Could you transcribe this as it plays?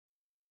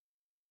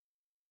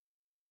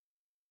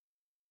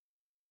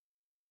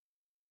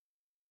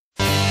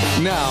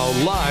Now,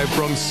 live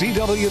from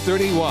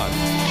CW31,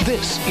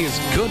 this is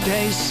Good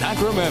Day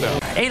Sacramento.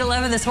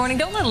 8:11 this morning.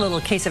 Don't let a little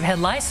case of head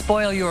lice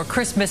spoil your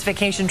Christmas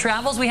vacation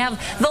travels. We have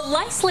the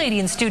Lice Lady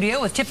in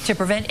studio with tips to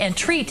prevent and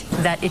treat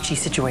that itchy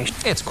situation.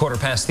 It's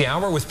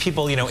 1:15 with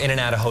people, in and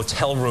out of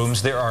hotel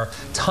rooms. There are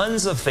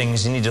tons of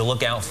things you need to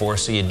look out for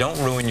so you don't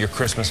ruin your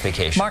Christmas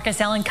vacation. Marcus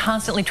Allen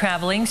constantly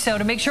traveling, so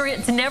to make sure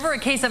it's never a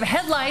case of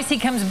head lice he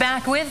comes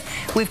back with,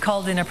 we've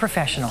called in a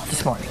professional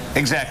this morning.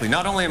 Exactly.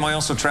 Not only am I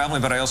also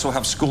traveling, but I also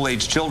have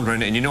school-age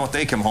children, and you know what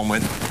they come home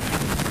with?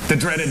 The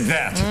dreaded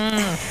vet.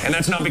 And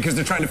that's not because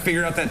they're trying to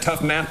figure out that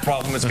tough math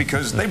problem. It's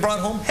because they brought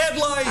home head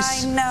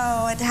lice. I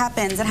know. It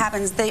happens. It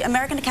happens. The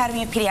American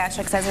Academy of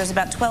Pediatrics says there's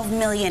about 12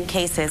 million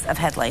cases of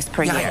head lice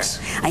per year.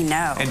 I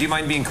know. And do you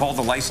mind being called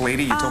the lice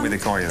lady? You told me they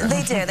call you that.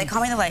 They do. They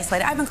call me the lice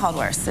lady. I've been called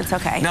worse. It's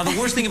okay. Now, the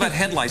worst thing about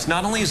head lice,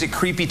 not only is it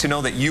creepy to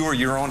know that you or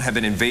your own have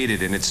been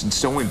invaded, and it's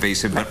so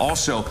invasive, but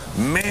also,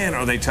 man,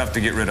 are they tough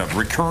to get rid of.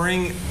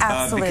 Recurring,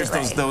 Absolutely.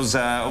 because those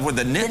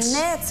the nits.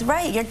 The nits,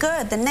 right. You're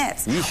good. The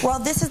nits. Well,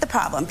 this is the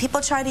problem. People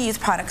try to use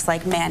products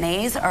like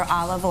mayonnaise or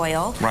olive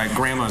oil. Right,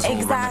 grandma's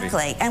old remedy.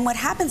 Exactly. And what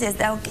happens is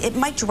it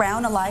might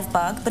drown a live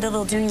bug, but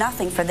it'll do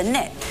nothing for the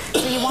nit.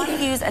 So you want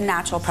to use a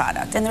natural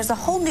product. And there's a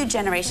whole new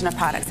generation of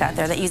products out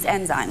there that use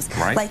enzymes,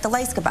 like the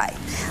Lice.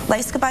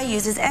 Lice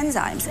uses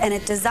enzymes, and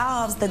it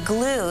dissolves the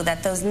glue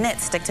that those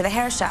nits stick to the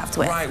hair shaft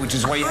with. Right, which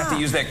is why you have to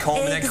use that comb,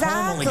 and that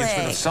comb only gets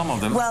rid of some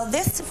of them. Well,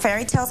 this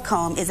Fairy Tales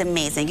comb is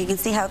amazing. You can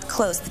see how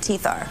close the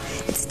teeth are.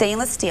 It's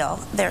stainless steel.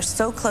 They're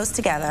so close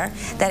together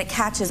that it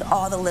catches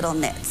all the little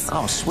nits.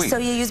 Oh, sweet. So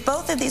you use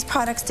both of these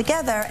products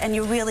together, and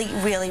you really,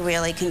 really,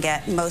 really can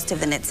get most of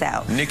the nits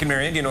out. Nick and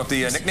Marianne, do you know what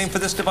the nickname for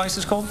this device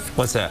is called?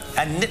 What's that?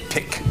 A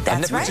nitpick.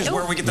 That's right. Which is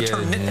where we get the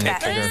term nitpick.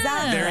 Exactly.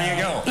 There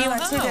you go. You are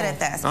too good at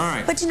this. All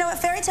right. But you know,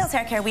 at Fairy Tales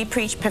Hair Care, we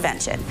preach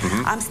prevention.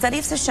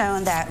 Studies have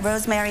shown that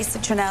rosemary,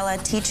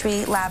 citronella, tea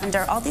tree,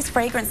 lavender, all these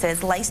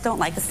fragrances, lice don't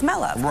like the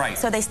smell of. Right.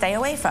 So they stay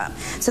away from.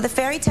 So the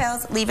Fairy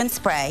Tales leave-in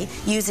spray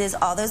uses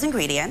all those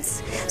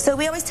ingredients. So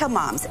we always tell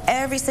moms,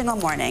 every single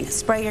morning,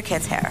 spray your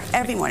kids' hair.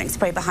 Every morning,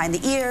 spray behind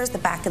the ears, the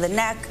back of the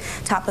neck,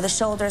 top of the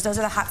shoulders. Those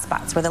are the hot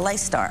spots where the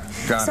lice start.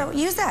 So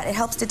use that. It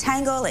helps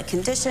detangle, it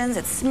conditions,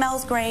 it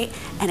smells great,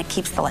 and it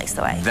keeps the lice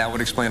away. That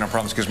would explain our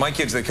problems, because my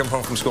kids, they come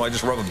home from school, I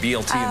just rub a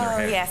BLT in their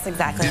hair. Oh, yes,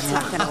 exactly. It's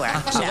not going to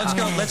work. So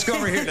let's go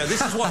over here. Now,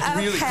 this is what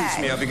really creeps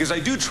me out, because I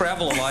do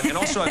travel a lot, and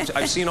also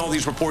I've seen all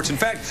these reports. In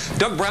fact,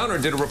 Doug Browner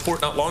did a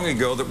report not long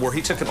ago where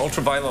he took an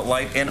ultraviolet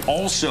light and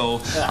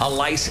also a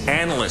lice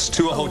analyst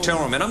to a hotel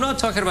room. And I'm not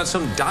talking about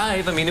some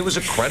dive. I mean, it was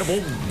a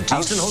credible,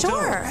 decent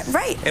hotel room. Sure,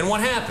 right. And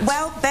what happened?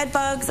 Well, bed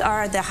bugs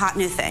are the hot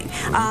new thing.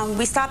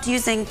 We stopped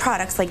using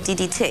products like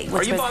DDT.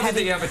 Which are you bothered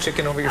that you have a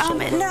chicken over your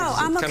shoulder? No,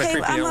 I'm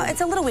okay.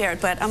 It's a little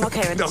weird, but I'm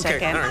okay with the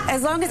chicken. Right.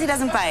 As long as he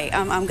doesn't bite,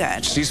 I'm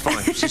good. She's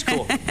fine. She's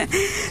cool.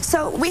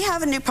 So we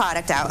have a new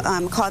product out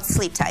called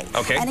Sleep Tight.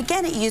 Okay. And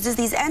again, it uses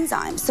these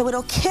enzymes. So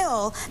it'll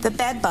kill the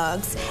bed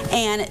bugs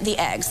and the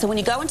eggs. So when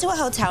you go into a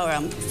hotel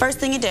room, first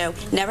thing you do,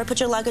 never put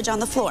your luggage on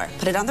the floor.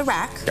 Put it on the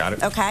rack. Got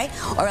it. Okay?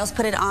 Or else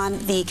put it on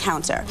the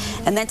counter.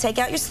 And then take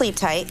out your Sleep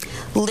Tight,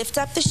 lift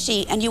up the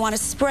sheet, and you want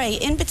to spray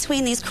in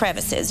between these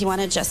crevices. You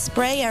want to just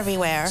spray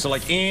everywhere. So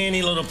like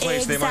any little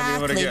place they might be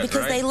able to get,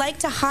 because they like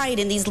to hide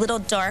in these little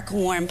dark,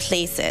 warm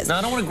places. Now,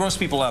 I don't want to gross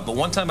people out, but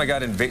one time I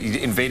got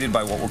invaded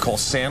by what we call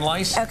sand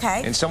lice.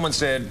 Okay. And someone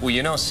said, well,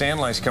 you know, sand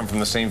lice come from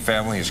the same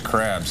family as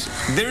crabs.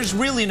 There's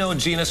really no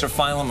genus or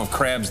phylum of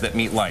crabs that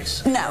meet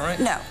lice. No,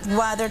 no.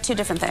 Well, they're two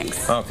different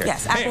things. Okay.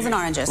 Yes, apples and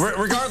oranges.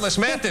 Regardless,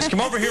 Mathis,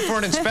 come over here for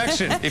an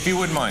inspection, if you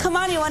wouldn't mind. Come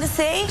on, you want to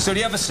see? So do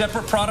you have a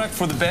separate product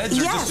for the beds?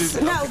 Yes.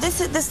 No,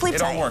 this is the Sleep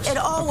Tight. It all works. It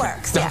all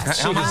works.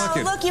 Yes. Oh,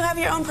 look, you have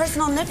your own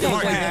personal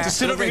nitpick. Just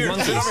sit over here.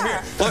 Sit over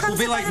here. Look, we'll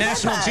be like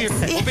National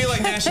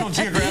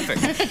Geographic.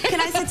 Can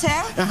I sit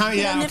down?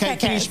 Yeah, okay.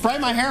 Can you spray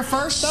my hair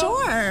first,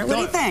 though? Sure. What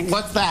do you think?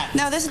 What's that?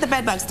 No, this is the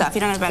bed bug stuff.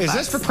 You don't have bed bugs.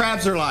 Is this for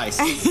crabs or lice?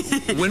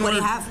 What do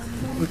you have?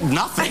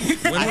 Nothing.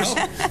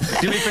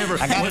 Do me a favor.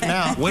 I got it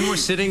now. When we're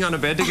sitting on a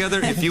bed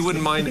together, if you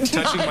wouldn't mind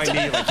touching my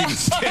knee like you can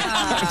stand.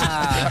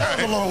 That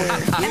was a little weird.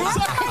 And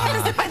how come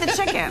you sit by the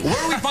chicken? Where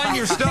do we find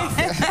your stuff?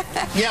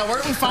 Yeah,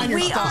 where do we find your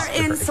stuff? We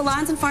are in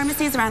salons and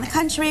pharmacies around the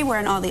country. We're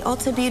in all the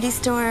Ulta beauty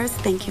stores.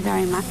 Thank you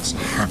very much.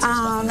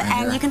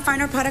 And you can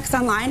find our products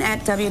online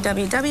at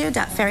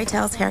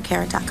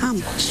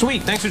www.fairytaleshaircare.com.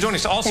 Sweet. Thanks for joining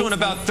us. Also, in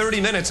about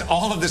 30 minutes,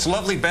 all of this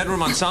lovely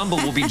bedroom ensemble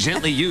will be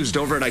gently used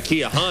over at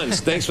IKEA. Hans,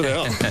 thanks for the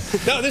help.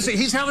 No,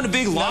 he's having a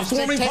big loft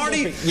warming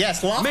party.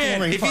 Yes, loft warming party.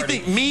 Man, if you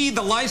think me,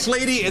 the lice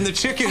lady, and the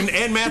chicken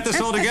and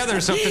Mathis all together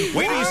or something,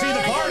 wait till you see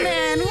the party.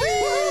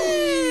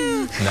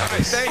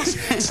 Nice. Thanks.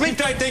 Sleep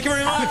tight. Thank you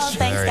very much.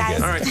 Thanks,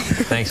 guys. All right.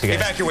 Thanks, you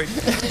guys. Evacuate.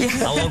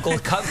 A local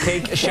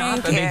cupcake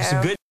shop that makes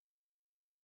good